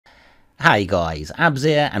Hi guys, Abs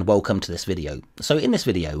here and welcome to this video. So in this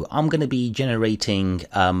video, I'm going to be generating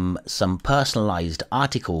some personalized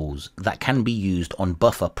articles that can be used on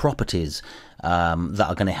buffer properties that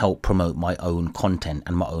are going to help promote my own content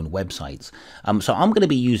and my own websites. So I'm going to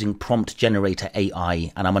be using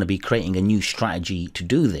PromptGeneratorAI and I'm going to be creating a new strategy to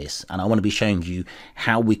do this. And I want to be showing you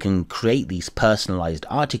how we can create these personalized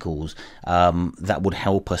articles that would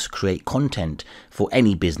help us create content for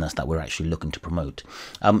any business that we're actually looking to promote.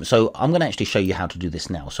 So I'm going to actually show you how to do this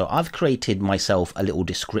now. So I've created myself a little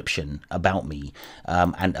description about me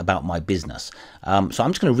and about my business. So I'm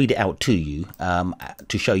just going to read it out to you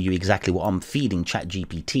to show you exactly what I'm feeding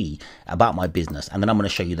ChatGPT about my business, and then I'm going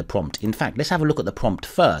to show you the prompt. In fact, let's have a look at the prompt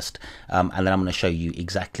first, and then I'm going to show you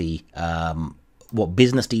exactly what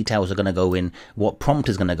business details are going to go in, what prompt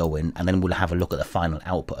is going to go in, and then we'll have a look at the final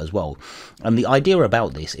output as well. And the idea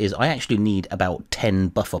about this is I actually need about 10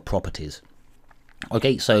 buffer properties.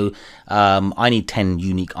 Okay, so I need 10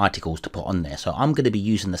 unique articles to put on there. So I'm going to be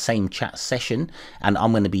using the same chat session and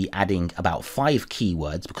I'm going to be adding about 5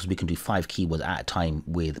 keywords, because we can do 5 keywords at a time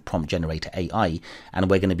with Prompt Generator AI,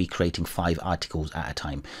 and we're going to be creating 5 articles at a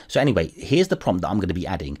time. So anyway, here's the prompt that I'm going to be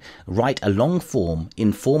adding. Write a long form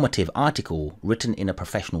informative article written in a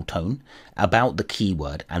professional tone about the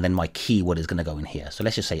keyword, and then my keyword is going to go in here. So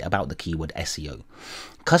let's just say about the keyword SEO.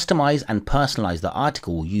 Customize and personalize the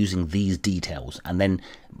article using these details, and then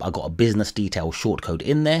I got a business detail shortcode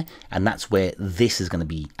in there, and that's where this is going to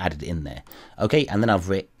be added in there. Okay, and then I've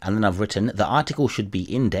written the article should be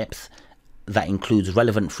in depth, that includes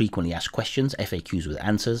relevant frequently asked questions, FAQs with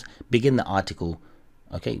answers. Begin the article.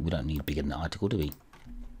 Okay, we don't need begin the article, do we?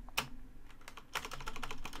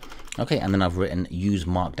 Okay, and then I've written use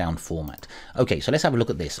markdown format. Okay, so let's have a look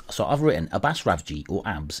at this. So I've written Abbas Ravji, or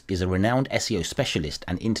Abs, is a renowned SEO specialist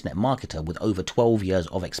and internet marketer with over 12 years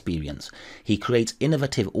of experience. He creates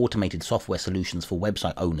innovative automated software solutions for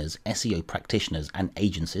website owners, SEO practitioners, and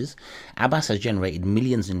agencies. Abbas has generated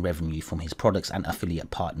millions in revenue from his products and affiliate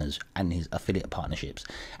partners and his affiliate partnerships.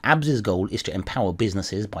 Abs's goal is to empower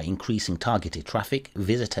businesses by increasing targeted traffic,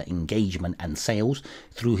 visitor engagement, and sales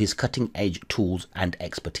through his cutting-edge tools and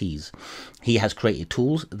expertise. He has created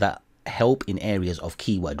tools that help in areas of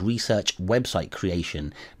keyword research, website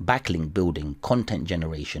creation, backlink building, content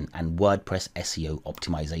generation, and WordPress SEO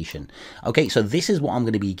optimization. Okay, so this is what I'm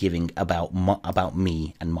going to be giving about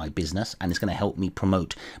me and my business, and it's going to help me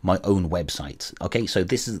promote my own websites. Okay, so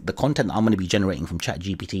this is the content that I'm going to be generating from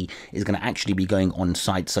ChatGPT is going to actually be going on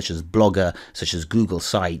sites such as Blogger, such as Google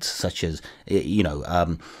sites, such as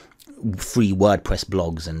free WordPress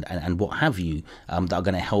blogs and what have you, that are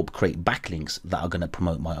going to help create backlinks that are going to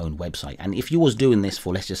promote my own website. And if you was doing this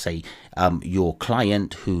for, let's just say, your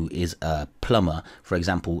client who is a plumber, for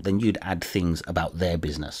example, then you'd add things about their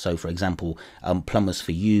business. So for example, Plumbers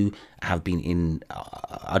for You have been in,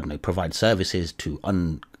 I don't know, provide services to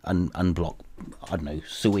unblock, I don't know,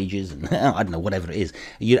 sewages and I don't know, whatever it is.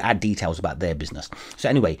 You add details about their business. So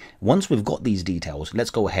anyway, once we've got these details,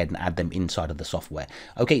 let's go ahead and add them inside of the software.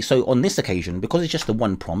 Okay, so on this occasion, because it's just the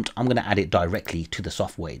one prompt, I'm going to add it directly to the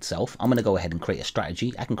software itself. I'm going to go ahead and create a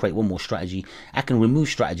strategy. I can create one more strategy. I can remove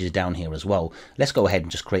strategies down here as well. Let's go ahead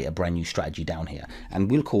and just create a brand new strategy down here,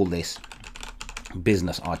 and we'll call this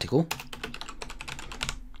business article.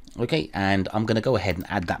 Okay, and I'm going to go ahead and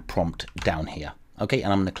add that prompt down here. Okay,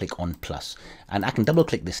 and I'm going to click on plus, and I can double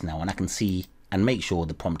click this now and I can see and make sure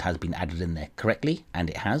the prompt has been added in there correctly, and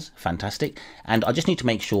it has. Fantastic. And I just need to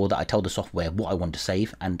make sure that I tell the software what I want to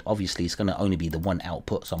save, and obviously it's going to only be the one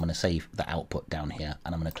output, so I'm going to save the output down here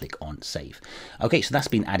and I'm going to click on save. Okay, so that's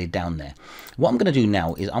been added down there. What I'm going to do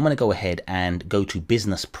now is I'm going to go ahead and go to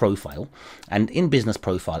business profile, and in business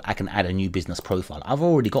profile I can add a new business profile. I've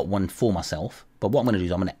already got one for myself, but what I'm going to do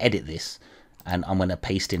is I'm going to edit this and I'm going to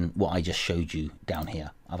paste in what I just showed you down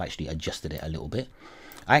here. I've actually adjusted it a little bit.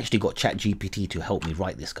 I actually got ChatGPT to help me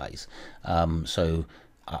write this, guys. So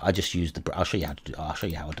I just used the. I'll show you how to do. I'll show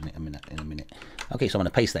you how to do it in a minute. Okay, so I'm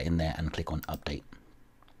going to paste that in there and click on update.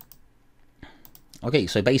 Okay,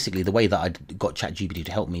 so basically the way that I got ChatGPT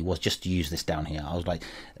to help me was just to use this down here. I was like,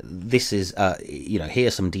 this is,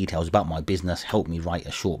 here's some details about my business. Help me write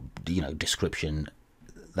a short, description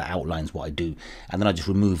that outlines what I do, and then I just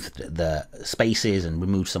removed the spaces and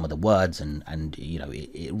removed some of the words, and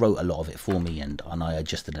it wrote a lot of it for me, and I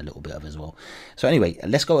adjusted a little bit of it as well. So anyway,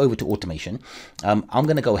 let's go over to automation. I'm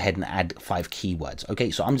going to go ahead and add 5 keywords. Okay,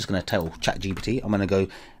 so I'm just going to tell ChatGPT, I'm going to go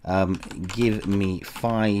give me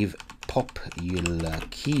 5 popular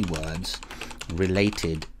keywords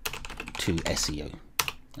related to SEO.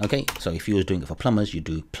 Okay, so if you were doing it for plumbers, you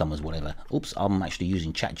do plumbers whatever. Oops, I'm actually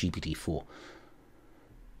using ChatGPT 4.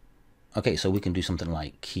 Okay, so we can do something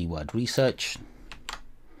like keyword research.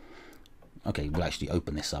 Okay, we'll actually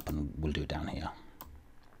open this up and we'll do it down here.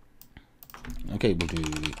 Okay, we'll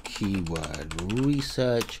do keyword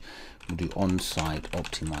research, we'll do on-site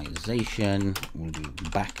optimization, we'll do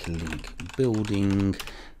backlink building,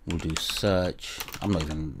 we'll do search. I'm not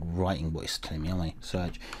even writing what it's telling me, am I?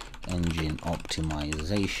 Search engine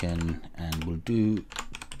optimization, and we'll do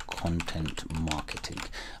content marketing.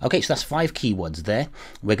 Okay, so that's 5 keywords there.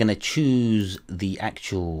 We're going to choose the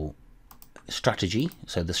actual strategy.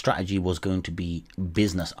 So the strategy was going to be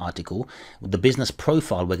business article. The business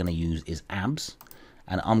profile we're going to use is abs,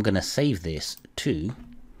 and I'm going to save this to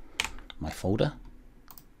my folder.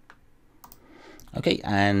 Okay,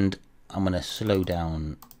 and I'm going to slow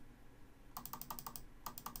down.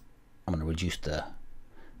 I'm going to reduce the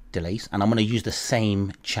delays, and I'm going to use the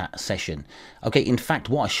same chat session. Okay, in fact,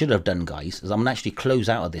 what I should have done, guys, is I'm going to actually close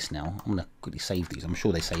out of this now. I'm going to quickly save these. I'm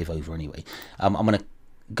sure they save over anyway. I'm going to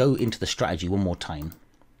go into the strategy one more time,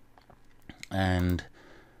 and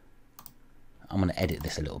I'm going to edit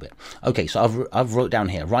this a little bit. Okay, so I've wrote down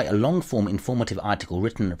here, write a long form informative article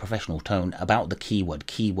written in a professional tone about the keyword,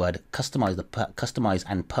 customize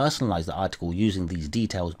and personalize the article using these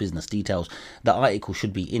details, business details. The article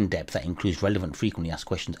should be in depth, that includes relevant frequently asked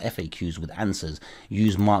questions, FAQs with answers,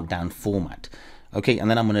 use markdown format. Okay, and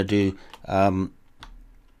then I'm going to do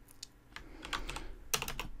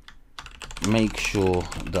make sure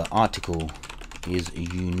the article is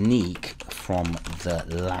unique from the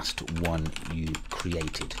last one you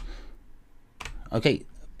created. Okay,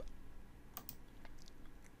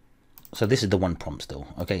 so this is the one prompt still.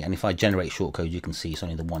 Okay, and if I generate shortcode, you can see it's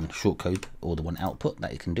only the one shortcode or the one output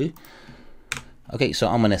that it can do. Okay, so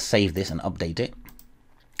I'm going to save this and update it.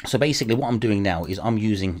 So basically what I'm doing now is I'm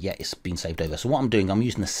using, yeah, it's been saved over. So what I'm doing, I'm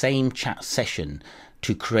using the same chat session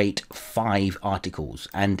to create 5 articles,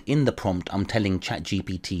 and in the prompt I'm telling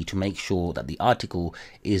ChatGPT to make sure that the article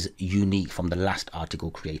is unique from the last article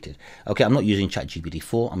created. Okay, I'm not using ChatGPT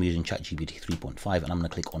 4, I'm using ChatGPT 3.5, and I'm going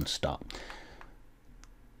to click on start.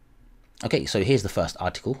 Okay, so here's the first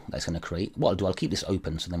article that's going to create. What I'll do, I'll keep this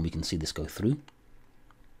open so then we can see this go through.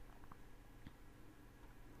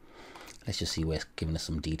 Let's just see where it's giving us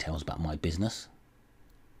some details about my business.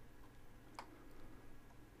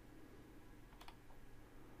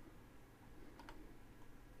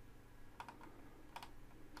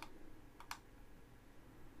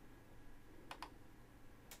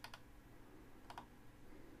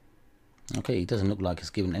 Okay, it doesn't look like it's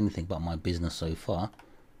given anything about my business so far.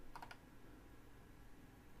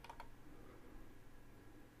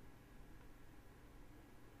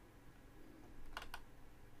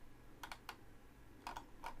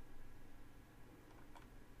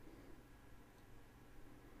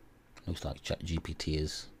 Looks like ChatGPT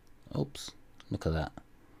is, oops, look at that.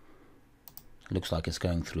 Looks like it's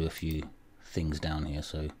going through a few things down here,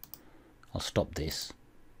 so I'll stop this.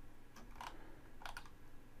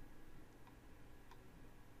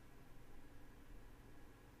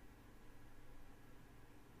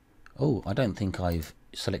 Oh, I don't think I've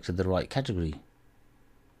selected the right category.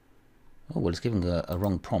 Oh, well, it's giving a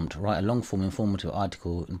wrong prompt. Write a long-form informative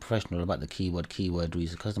article in professional about the keyword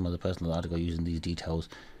research, customize the personal article using these details.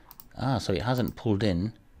 Ah, so it hasn't pulled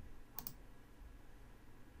in.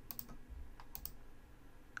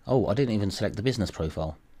 Oh, I didn't even select the business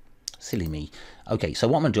profile. Silly me. Okay, so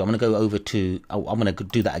what I'm going to do, I'm going to go over to, oh, I'm going to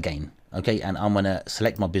do that again. Okay, and I'm going to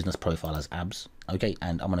select my business profile as abs. Okay,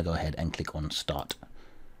 and I'm going to go ahead and click on start.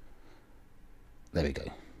 There we go.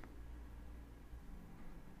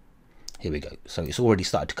 Here we go. So it's already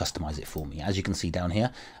started to customize it for me. As you can see down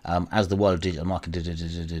here, as the world of digital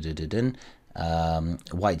marketing,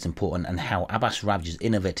 why it's important, and how Abbas Ravj's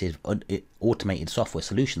innovative automated software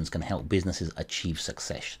solutions can help businesses achieve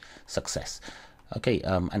success. Okay,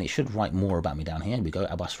 and it should write more about me down here. Here we go,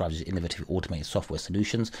 Abbas Ravj's innovative automated software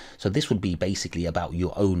solutions. So this would be basically about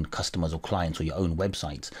your own customers or clients or your own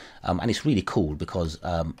websites. And it's really cool because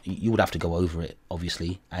you would have to go over it,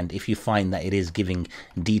 obviously. And if you find that it is giving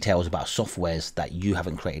details about softwares that you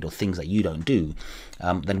haven't created or things that you don't do,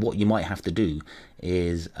 then what you might have to do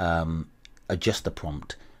is adjust the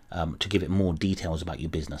prompt to give it more details about your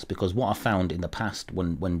business. Because what I found in the past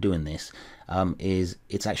when doing this is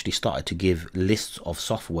it's actually started to give lists of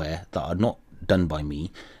software that are not done by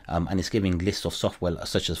me, and it's giving lists of software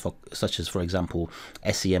such as for example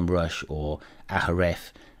SEMrush or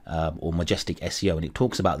Ahrefs or Majestic SEO, and it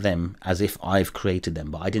talks about them as if I've created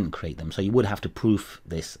them, but I didn't create them. So you would have to proof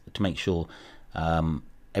this to make sure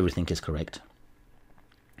everything is correct.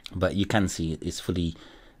 But you can see it's fully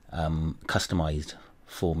customized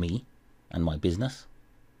for me and my business.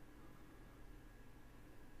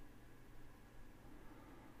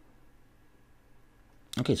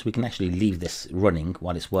 Okay, so we can actually leave this running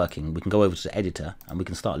while it's working. We can go over to the editor and we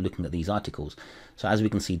can start looking at these articles. So as we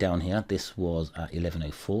can see down here, this was at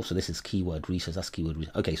 11:04. So this is keyword research. That's keyword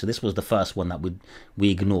research. Okay, so this was the first one that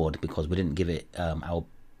we ignored because we didn't give it our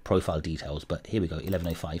profile details. But here we go,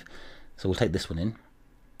 11:05. So we'll take this one in.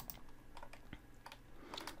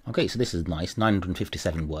 Okay, so this is nice,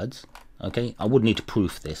 957 words. Okay, I would need to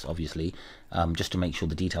proof this, obviously, just to make sure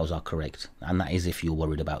the details are correct. And that is if you're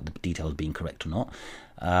worried about the details being correct or not.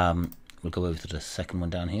 We'll go over to the second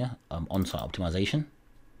one down here, on-site optimization.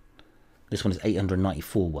 This one is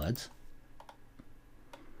 894 words.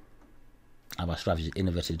 Our strategy is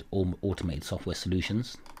innovative automated software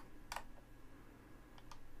solutions.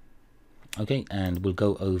 Okay, and we'll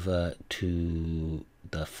go over to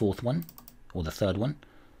the fourth one, or the third one.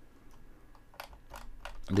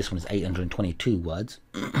 This one is 822 words,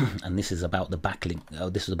 and this is about the backlink.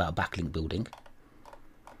 This is about backlink building.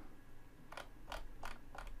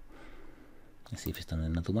 Let's see if it's done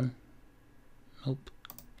another one. Nope.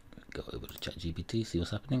 Go over to ChatGPT, see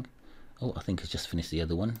what's happening. Oh, I think it's just finished the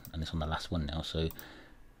other one, and it's on the last one now. So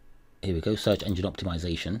here we go, search engine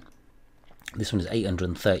optimization. This one is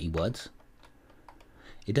 830 words.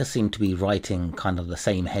 It does seem to be writing kind of the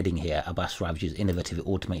same heading here, about strategies, innovative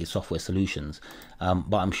automated software solutions.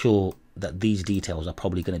 But I'm sure that these details are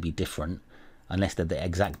probably going to be different, unless they're the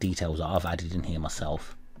exact details that I've added in here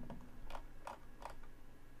myself.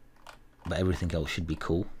 But everything else should be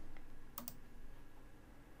cool.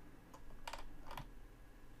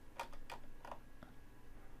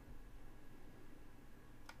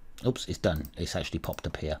 Oops, it's done. It's actually popped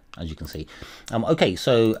up here, as you can see. Okay,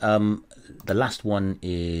 so the last one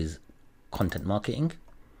is content marketing,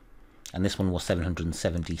 and this one was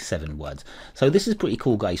 777 words. So this is pretty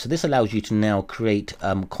cool, guys. So this allows you to now create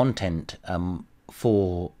content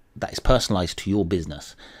for that is personalized to your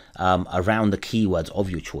business, around the keywords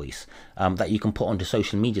of your choice, that you can put onto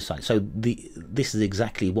social media sites. So this is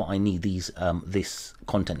exactly what I need this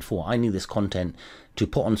content for. I need this content to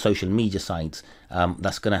put on social media sites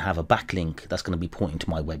that's going to have a backlink that's going to be pointing to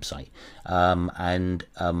my website, and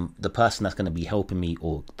the person that's going to be helping me,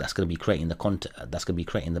 or that's going to be creating the content, that's going to be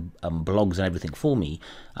creating the blogs and everything for me,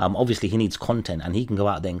 obviously he needs content, and he can go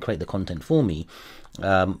out there and create the content for me,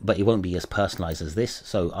 but it won't be as personalized as this.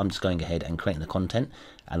 So I'm just going ahead and creating the content,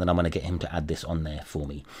 and then I'm going to get him to add this on there for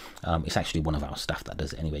me. It's actually one of our staff that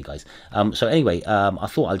does it anyway, guys. So anyway, I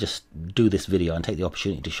thought I'll just do this video and take the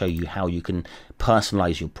opportunity to show you how you can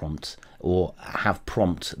personalize your prompts, or have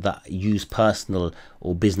prompts that use personal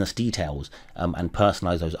or business details, and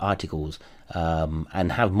personalize those articles,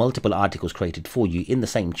 and have multiple articles created for you in the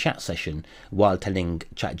same chat session, while telling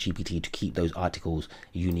ChatGPT to keep those articles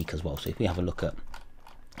unique as well. So if we have a look at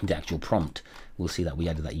the actual prompt, we'll see that we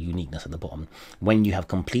added that uniqueness at the bottom. When you have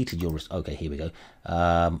completed your, okay, here we go.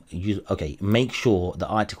 Okay, make sure the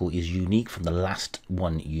article is unique from the last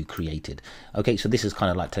one you created. Okay, so this is kind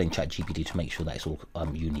of like telling ChatGPT to make sure that it's all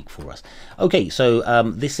unique for us. Okay, so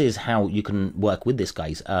this is how you can work with this,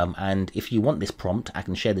 guys. And if you want this prompt, I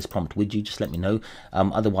can share this prompt with you. Just let me know.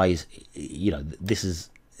 Otherwise, you know, this is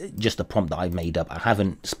just a prompt that I've made up. I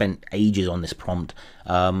haven't spent ages on this prompt.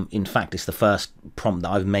 In fact, it's the first prompt that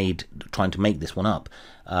I've made trying to make this one up.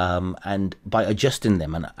 And by adjusting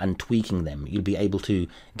them and tweaking them, you'll be able to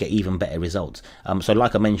get even better results. So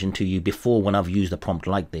like I mentioned to you before, when I've used a prompt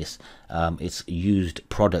like this, it's used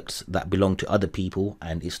products that belong to other people,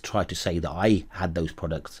 and it's tried to say that I had those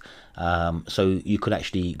products. So you could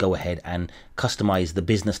actually go ahead and customize the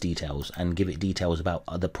business details and give it details about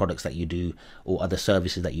other products that you do or other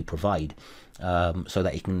services that you provide, so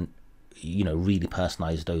that it can, you know, really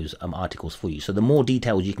personalize those articles for you. So the more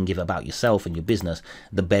details you can give about yourself and your business,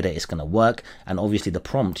 the better it's going to work. And obviously the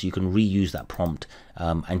prompt, you can reuse that prompt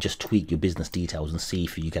and just tweak your business details and see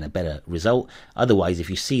if you get a better result. Otherwise, if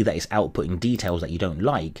you see that it's outputting details that you don't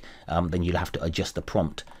like, then you'll have to adjust the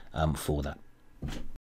prompt for that.